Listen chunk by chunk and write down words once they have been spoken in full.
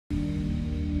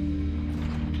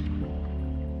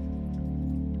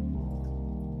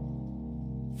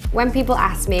When people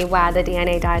ask me where the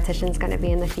DNA Dietitian is going to be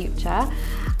in the future,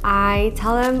 I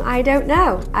tell them I don't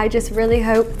know. I just really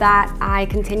hope that I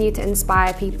continue to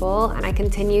inspire people and I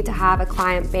continue to have a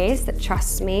client base that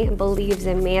trusts me and believes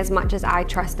in me as much as I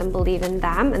trust and believe in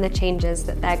them and the changes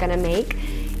that they're going to make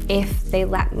if they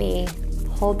let me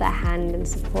hold their hand and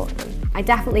support them. I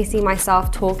definitely see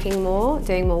myself talking more,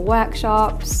 doing more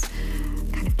workshops,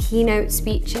 keynote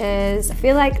speeches. I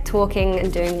feel like talking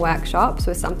and doing workshops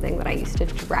was something that I used to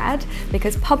dread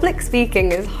because public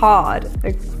speaking is hard.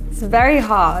 It's very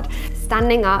hard.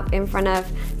 Standing up in front of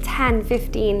 10,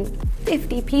 15,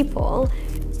 50 people,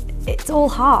 it's all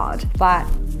hard. But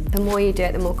the more you do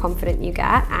it, the more confident you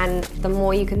get, and the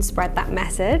more you can spread that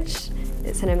message.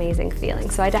 It's an amazing feeling.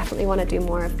 So I definitely want to do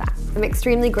more of that. I'm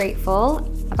extremely grateful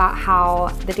about how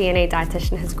the DNA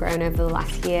Dietitian has grown over the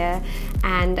last year,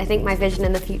 and I think my vision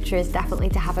in the future is definitely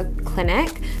to have a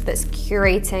clinic that's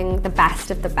curating the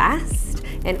best of the best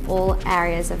in all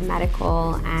areas of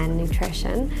medical and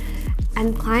nutrition.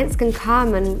 And clients can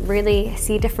come and really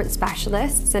see different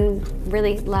specialists and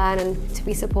really learn and to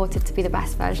be supported to be the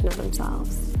best version of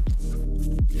themselves.